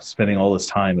 spending all this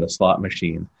time at a slot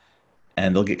machine,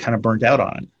 and they'll get kind of burnt out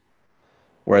on it.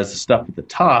 Whereas the stuff at the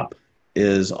top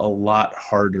is a lot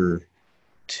harder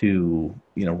to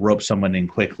rope someone in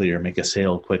quickly or make a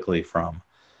sale quickly from.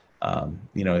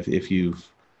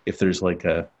 If there's like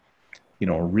a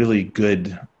really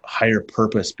good higher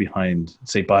purpose behind,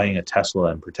 say, buying a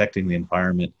Tesla and protecting the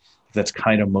environment, that's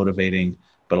kind of motivating,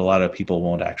 but a lot of people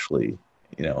won't actually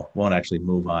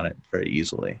move on it very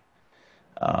easily.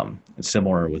 It's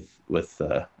similar with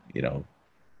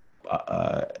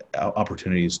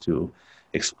opportunities to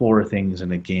explore things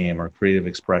in a game or creative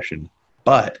expression,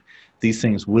 but these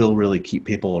things will really keep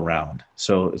people around.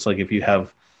 So it's like if you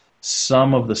have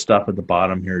some of the stuff at the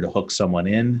bottom here to hook someone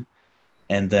in,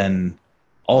 and then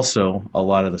also a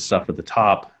lot of the stuff at the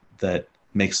top that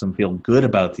makes them feel good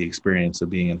about the experience of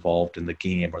being involved in the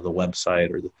game or the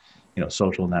website or the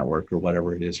social network or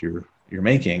whatever it is you're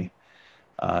making,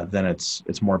 then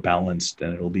it's more balanced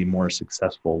and it'll be more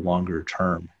successful longer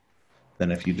term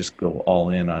than if you just go all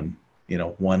in on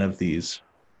one of these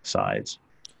sides.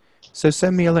 So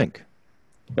send me a link.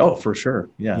 Oh, for sure.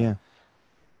 Yeah.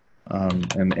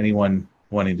 And anyone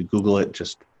wanting to Google it,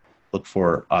 just look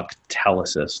for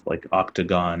Octalysis, like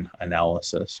octagon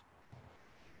analysis.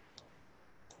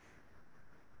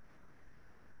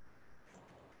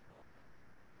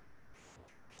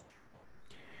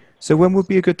 So when would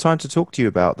be a good time to talk to you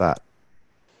about that?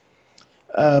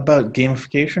 About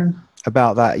gamification?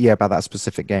 About that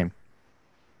specific game.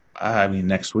 I mean,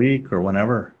 next week or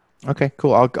whenever. Okay,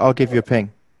 cool. I'll give you a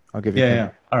ping. I'll give you a ping.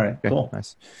 Yeah. All right, okay, cool.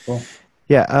 Nice. Cool.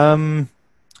 Yeah,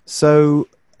 so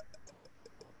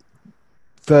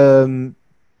for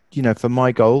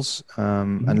my goals,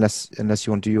 unless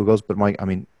you want to do your goals, but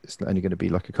it's only going to be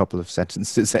like a couple of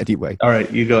sentences anyway. All right,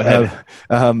 you go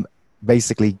ahead.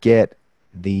 Basically get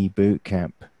the boot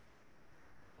camp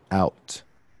out.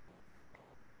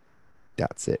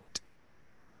 That's it.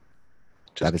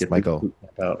 Just That is get my the goal. boot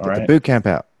camp out. All Get the right. boot camp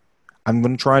out. I'm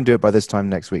going to try and do it by this time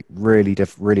next week. Really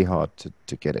hard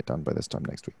to get it done by this time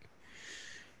next week.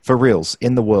 For reals,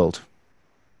 in the world.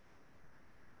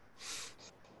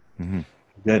 Mm-hmm.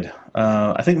 Good.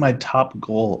 I think my top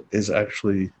goal is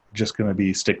actually just going to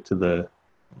be stick to the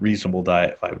reasonable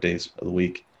diet 5 days of the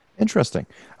week. Interesting.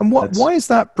 And That's- why is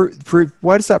that prove?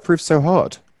 Why does that prove so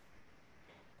hard?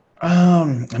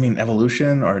 I mean,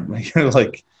 evolution or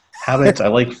like habits. I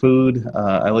like food.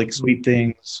 I like sweet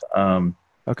things.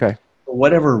 Okay. For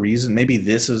whatever reason, maybe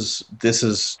this is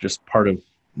just part of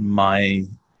my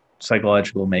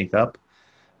psychological makeup,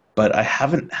 but I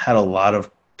haven't had a lot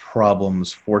of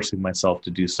problems forcing myself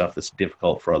to do stuff that's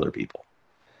difficult for other people.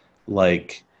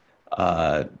 Like,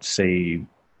 say,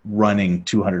 running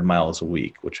 200 miles a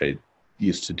week, which I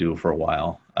used to do for a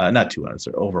while. Not 200,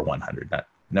 so over 100. Not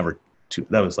never two.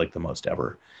 That was like the most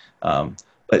ever.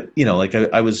 But like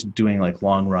I was doing like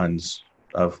long runs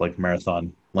of like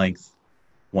marathon length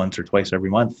once or twice every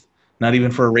month. Not even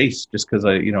for a race, just because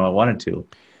I wanted to.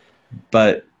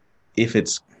 But if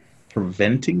it's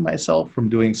preventing myself from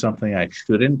doing something I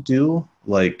shouldn't do,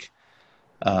 like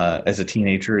as a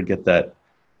teenager, get that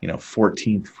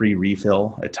 14th free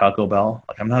refill at Taco Bell.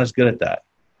 Like I'm not as good at that,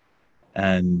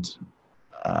 and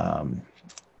I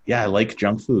like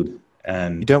junk food, You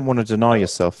and don't want to deny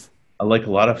yourself. I like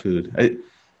a lot of food.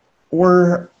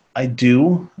 I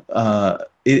do.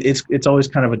 It's always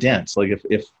kind of a dance. Like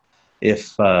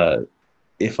if I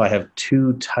have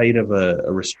too tight of a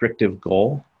restrictive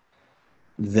goal,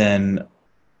 then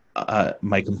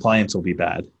my compliance will be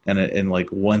bad. And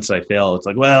like once I fail, it's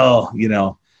like, well,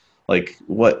 like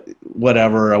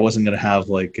whatever. I wasn't gonna have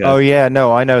like Oh yeah,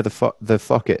 no, I know the fuck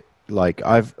it. Like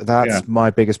that's Yeah. my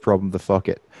biggest problem, the fuck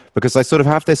it. Because I sort of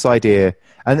have this idea,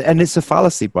 and it's a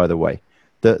fallacy, by the way.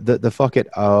 The fuck it.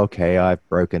 Oh, okay, I've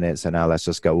broken it, so now let's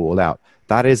just go all out.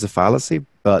 That is a fallacy,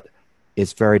 but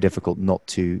it's very difficult not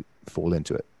to fall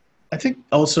into it. I think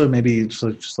also maybe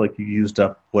just like you used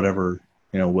up whatever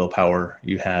willpower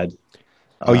you had.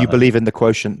 Oh, you believe in the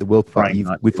quotient, the willpower? Trying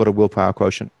not We've to. got a willpower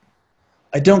quotient.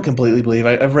 I don't completely believe.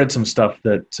 I've read some stuff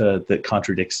that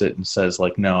contradicts it and says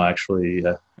like, no, actually,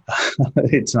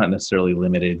 it's not necessarily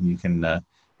limited. You can,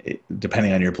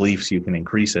 depending on your beliefs, you can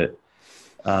increase it.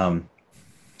 I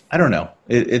don't know.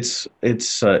 It's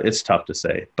tough to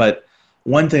say. But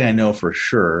one thing I know for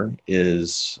sure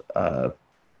is, I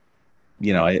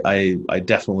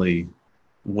definitely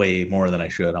weigh more than I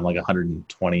should. I'm like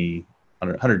 120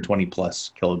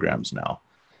 plus kilograms now.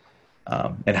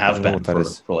 And I have don't know been what that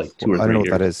is. for like 2 or 3 I don't know what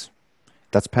years. that is.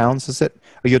 That's pounds, is it?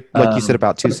 Or you're like you said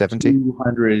about 270.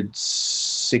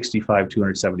 265,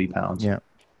 270 pounds. Yeah.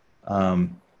 I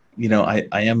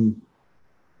am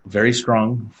very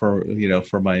strong for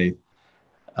my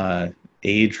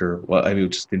age, or I mean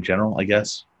just in general, I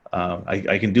guess.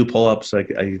 I can do pull-ups. I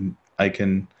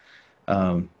can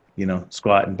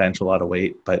squat and bench a lot of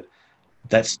weight, but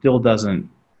that still doesn't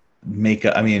make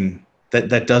I mean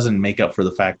that doesn't make up for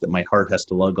the fact that my heart has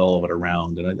to lug all of it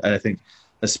around. And I think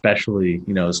especially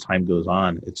as time goes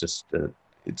on, it's just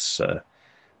it's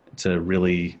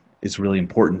really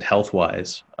important health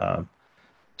wise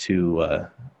to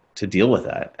deal with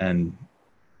that. And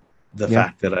the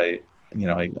fact that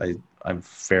I'm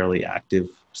fairly active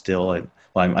still.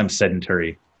 I'm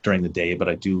sedentary during the day, but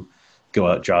I do go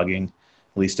out jogging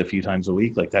at least a few times a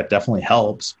week. Like that definitely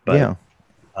helps. But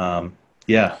I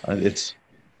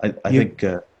think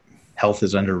health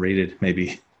is underrated.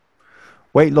 Maybe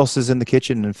Weight loss is in the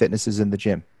kitchen and fitness is in the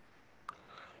gym.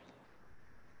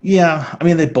 Yeah, I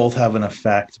mean they both have an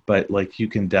effect, but like you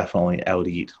can definitely out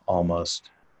eat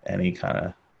almost any kind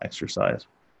of exercise.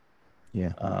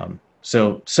 Yeah.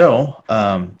 So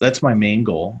that's my main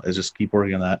goal, is just keep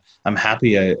working on that. I'm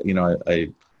happy. I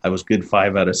was good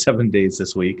 5 out of 7 days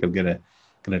this week. I'm gonna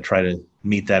try to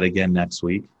meet that again next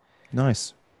week.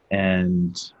 Nice.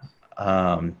 And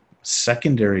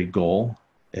secondary goal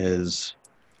is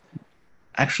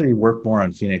actually work more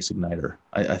on Phoenix Igniter.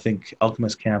 I think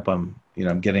Alchemist Camp. I'm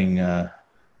getting.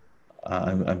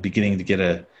 I'm beginning to get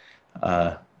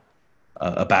a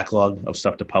backlog of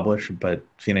stuff to publish, but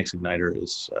Phoenix Igniter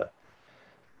is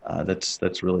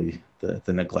that's really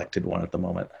the neglected one at the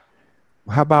moment.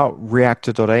 How about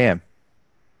reactor.am?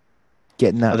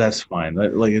 Getting that. That's fine.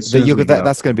 Like as soon as we get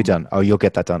that's going to be done. Oh, you'll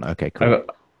get that done. Okay, cool.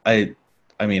 I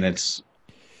mean it's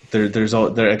there are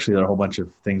a whole bunch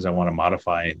of things I want to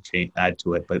modify and add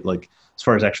to it, but like as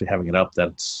far as actually having it up,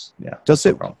 that's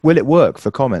will it work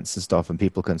for comments and stuff, and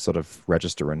people can sort of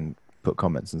register and put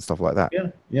comments and stuff like that?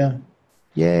 Yeah.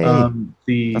 Yay.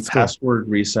 The That's cool. password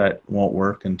reset won't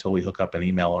work until we hook up an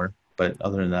emailer, but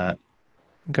other than that,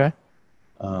 Okay.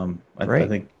 I Great.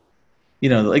 think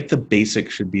like the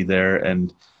basics should be there,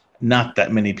 and not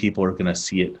that many people are going to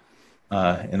see it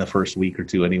in the first week or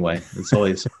two anyway. It's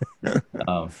always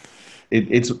um,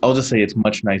 it's I'll just say it's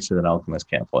much nicer than Alchemist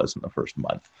Camp was in the first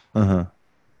month. Uh-huh.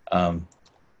 Um,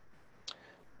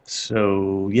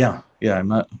 so yeah, I'm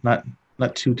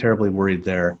not too terribly worried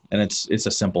there, and it's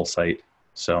a simple site.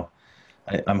 So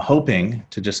I'm hoping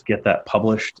to just get that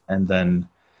published and then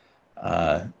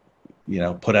uh,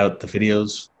 put out the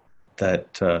videos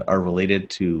that are related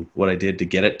to what I did to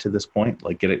get it to this point,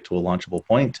 like get it to a launchable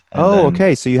point, and Oh, then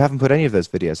okay. So you haven't put any of those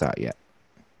videos out yet?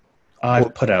 Or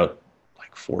I've put out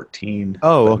like 14,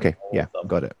 oh, but not okay. all Yeah, of them.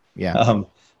 got it. Yeah. Um,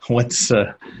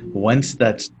 once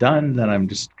that's done, then I'm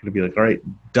just going to be like, all right,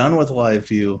 done with live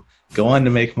view. Go on to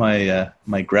make my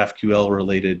GraphQL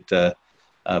related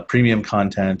premium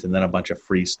content, and then a bunch of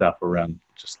free stuff around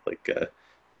just like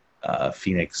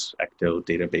Phoenix Ecto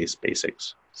database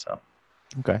basics. So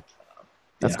Okay.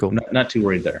 That's yeah, cool. not too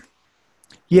worried there.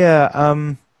 Yeah,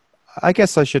 I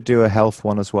guess I should do a health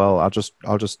one as well. I'll just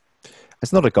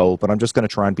it's not a goal, but I'm just going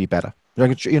to try and be better.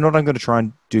 You know what? I'm going to try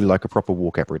and do like a proper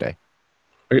walk every day.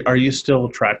 Are you still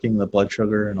tracking the blood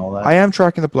sugar and all I that? am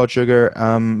tracking the blood sugar.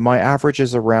 My average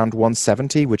is around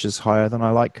 170, which is higher than I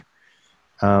like.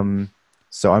 Um,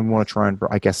 so I want to try and,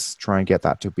 I guess, try and get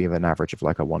that to be an average of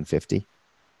like a 150.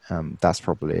 That's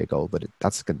probably a goal, but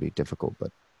that's going to be difficult.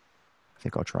 But I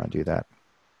think I'll try and do that.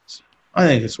 I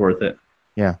think it's worth it.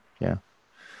 Yeah, yeah.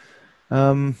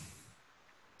 Um,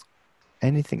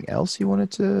 Anything else you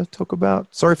wanted to talk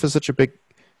about? Sorry for such a big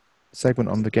segment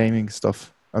on the gaming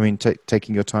stuff. I mean,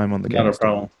 taking your time on the Not gaming a stuff.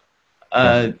 problem.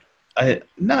 Yeah. I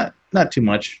not too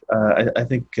much. I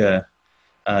think the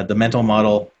mental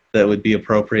model that would be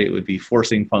appropriate would be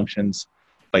forcing functions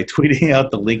by tweeting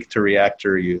out the link to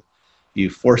Reactor. You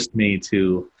forced me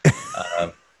to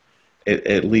uh,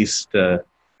 at least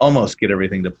almost get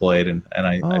everything deployed, and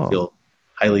I Oh, feel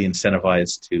highly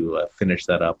incentivized to finish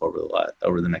that up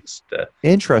over the next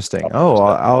interesting. couple Oh,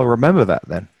 of I'll steps. remember that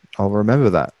then. I'll remember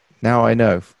that. Now I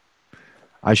know.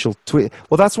 I shall tweet.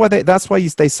 Well, that's why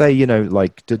they say,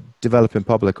 like to develop in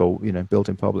public or, build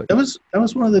in public. That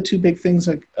was one of the two big things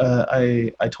that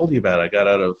I told you about. I got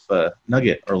out of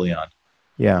Nugget early on.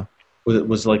 Yeah.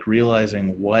 Was like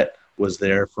realizing what was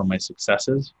there for my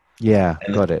successes, Yeah.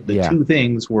 and Got it. the Yeah. two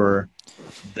things were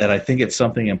that I think it's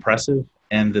something impressive,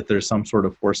 and that there's some sort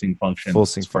of forcing function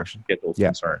Forcing as far as function. schedule is Yeah.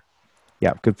 concerned.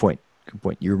 Yeah. Good point. Good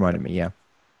point. You reminded me. Yeah.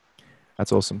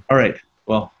 That's awesome. All right.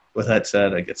 Well, with that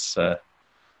said, I guess I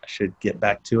should get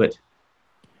back to it.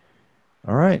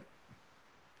 All right.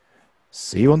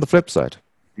 See you on the flip side.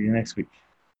 See you next week.